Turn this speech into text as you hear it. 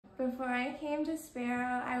Before I came to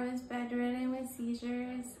Sparrow, I was bedridden with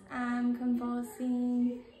seizures,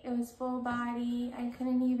 convulsing. It was full body. I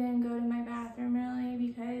couldn't even go to my bathroom really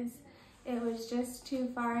because it was just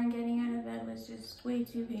too far, and getting out of bed was just way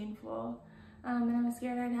too painful. And I was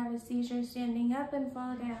scared I'd have a seizure standing up and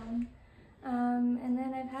fall down. And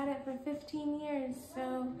then I've had it for 15 years,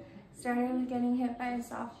 so started with getting hit by a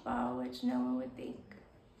softball, which no one would think.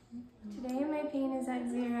 Today my pain is at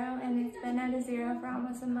 0, and it's been at a 0 for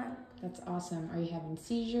almost a month. That's awesome. Are you having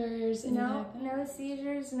seizures? No, no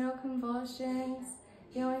seizures, no convulsions.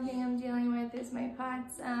 The only thing I'm dealing with is my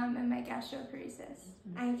POTS and my gastroparesis.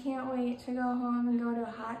 I can't wait to go home and go to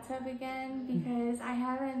a hot tub again because I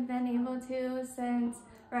haven't been able to since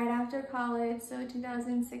right after college. So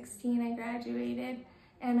 2016 I graduated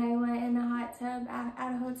and I went in a hot tub at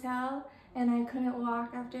a hotel, and I couldn't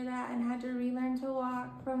walk after that and had to relearn to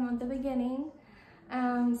walk from the beginning.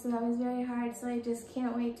 So that was very hard. So I just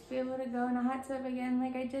can't wait to be able to go in a hot tub again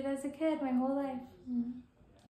like I did as a kid my whole life.